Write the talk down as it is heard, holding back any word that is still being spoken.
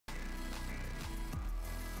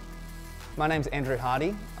My name's Andrew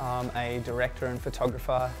Hardy. I'm a director and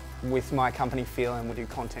photographer with my company Feel, and we do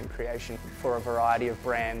content creation for a variety of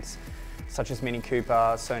brands such as Mini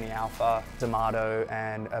Cooper, Sony Alpha, D'Amato,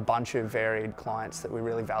 and a bunch of varied clients that we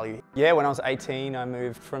really value. Yeah, when I was 18, I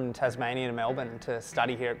moved from Tasmania to Melbourne to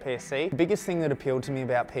study here at PSC. The biggest thing that appealed to me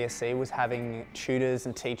about PSC was having tutors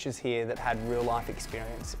and teachers here that had real life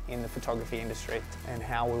experience in the photography industry, and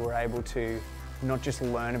how we were able to not just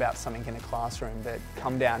learn about something in a classroom, but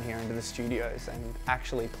come down here into the studios and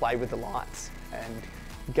actually play with the lights and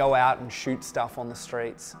go out and shoot stuff on the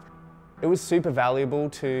streets. It was super valuable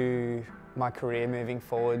to my career moving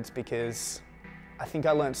forwards because I think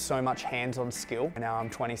I learned so much hands-on skill. Now I'm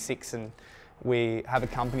 26 and we have a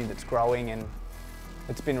company that's growing, and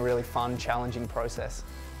it's been a really fun, challenging process.